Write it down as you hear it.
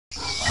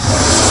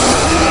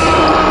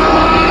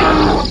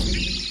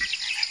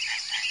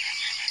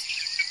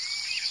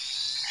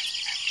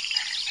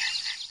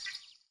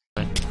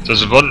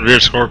There's one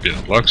weird scorpion,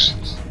 Lux.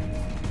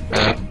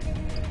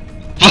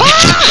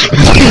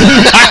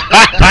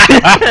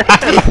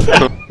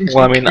 Well,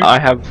 I mean, I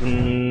have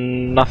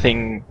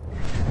nothing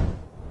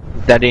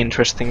that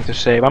interesting to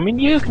say. I mean,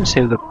 you can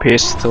save the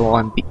pistol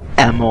and the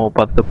ammo,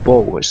 but the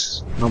bow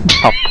is not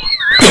up.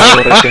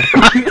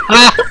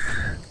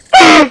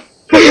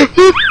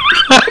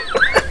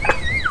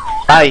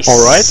 Nice.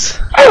 Alright.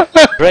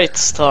 Great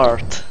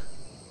start.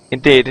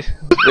 Indeed,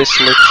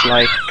 this looks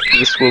like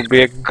this will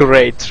be a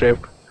great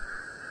trip.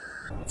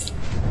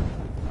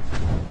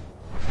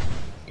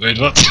 Wait,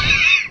 what?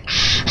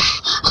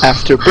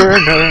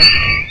 Afterburner.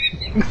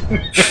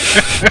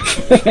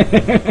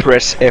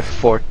 Press F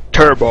for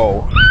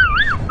turbo.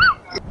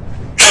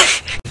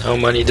 How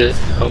many does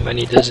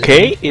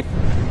Okay, it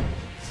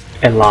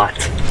A lot.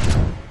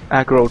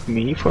 aggroed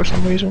me for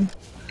some reason.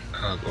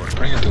 Oh boy,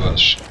 bring it to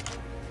us.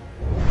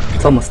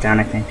 It's almost down,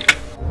 I think.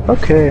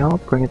 Okay, I'll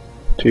bring it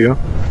to you.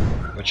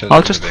 Which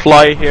I'll just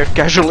fly here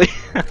casually.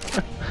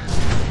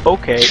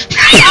 Okay.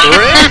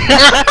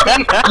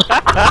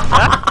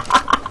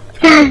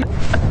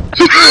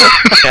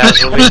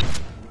 Casually.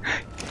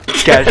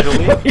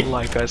 Casually,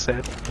 like I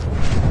said.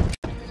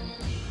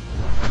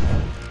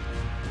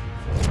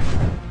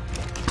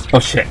 Oh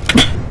shit.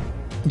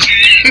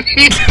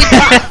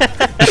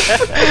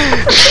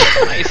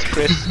 Nice,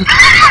 Chris.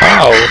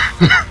 Wow.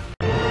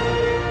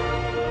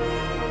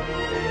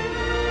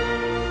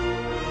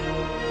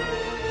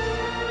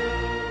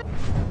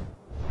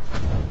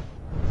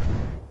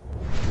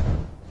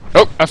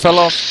 Oh, I fell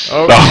off.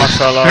 Oh, I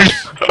fell off.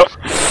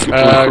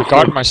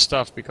 Guard my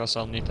stuff because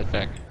I'll need it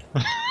back.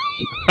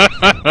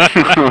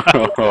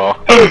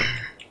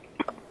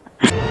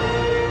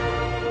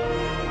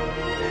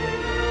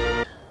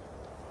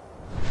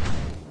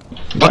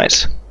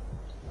 Nice.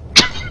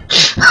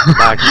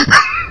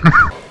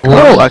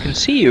 Oh, I can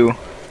see you.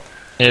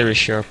 Here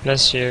is your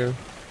pleasure,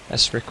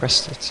 as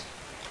requested.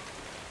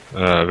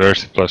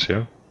 Where's the plus,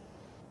 yeah?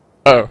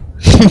 Oh.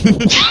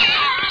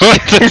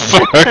 What the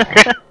fuck?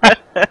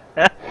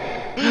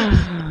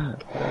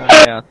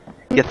 Yeah.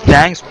 Yeah,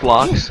 thanks,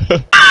 blocks.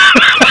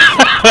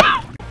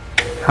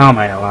 How am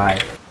I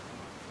alive?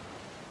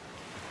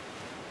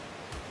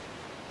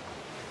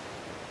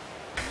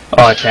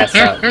 Oh, I passed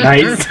out.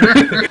 Nice.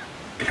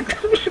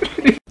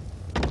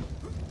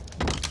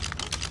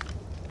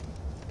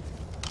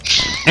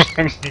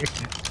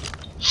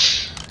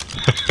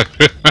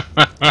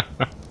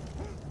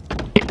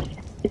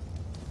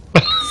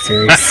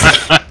 Serious.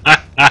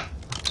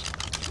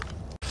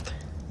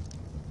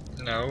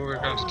 No, we're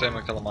going to take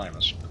my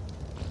Calamimus.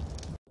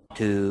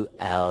 2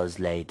 hours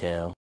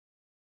later.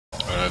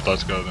 Alright,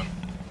 let's go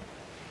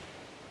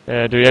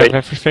then. Do you have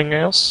everything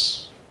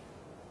else?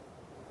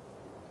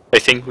 I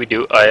think we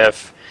do. I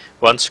have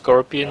one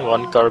scorpion,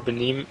 one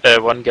gallimimus,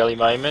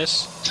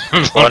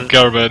 One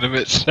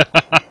Carbonimus.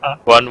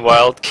 one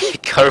wild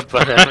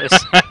carbonimus.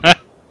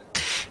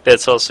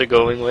 That's also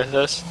going with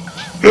us.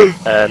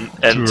 And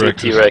two T-Rexes.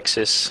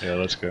 T-Rexes. Yeah,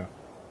 let's go.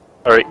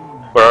 Alright,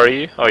 where are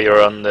you? Oh,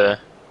 you're on the...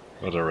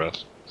 What a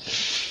rat.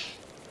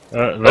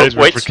 Wait,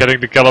 we're wait.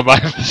 forgetting the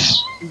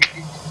Calamimus.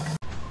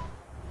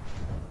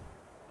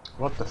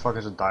 What the fuck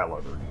is a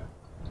dialogue doing here?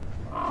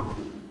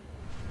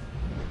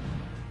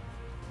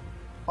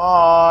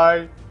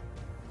 Hi!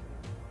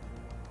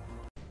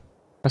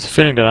 I have a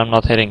feeling that I'm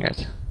not hitting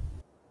it.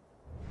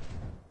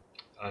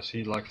 I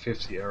see like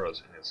 50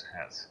 arrows in its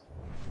head.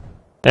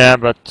 Yeah,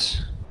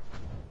 but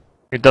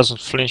it doesn't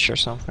flinch or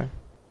something.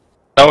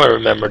 Now I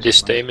remember,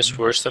 this game is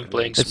worse than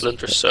playing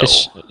Splinter Cell.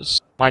 It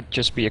might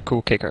just be a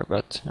cool kicker,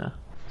 but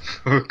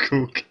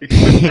Cool kick.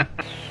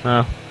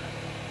 no.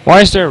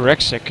 Why is there a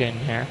rucksack in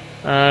here?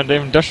 The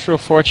industrial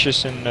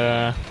fortress in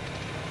the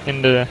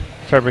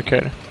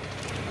fabricator.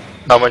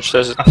 How much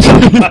does it...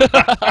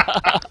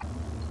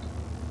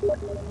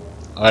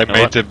 I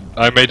made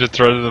the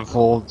Trident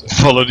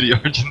follow the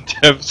Argent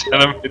Depths, and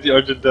I made the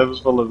Argent Depths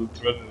follow the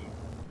Trident.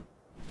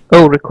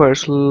 Oh,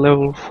 requires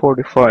level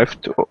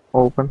 45 to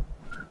open.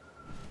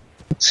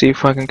 Let's see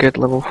if I can get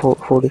level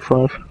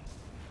 45.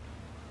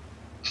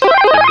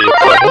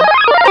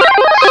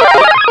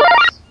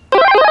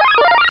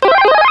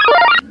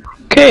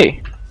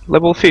 Okay,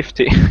 level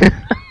 50.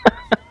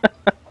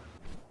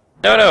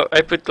 No,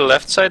 I put the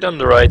left side on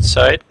the right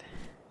side.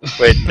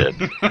 Wait,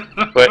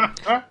 wait.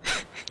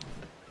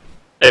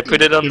 I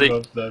put it on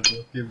the...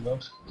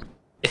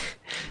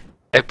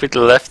 I put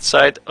the left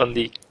side on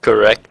the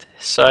correct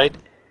side,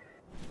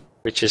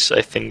 which is,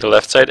 I think, the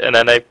left side, and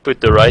then I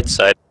put the right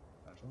side.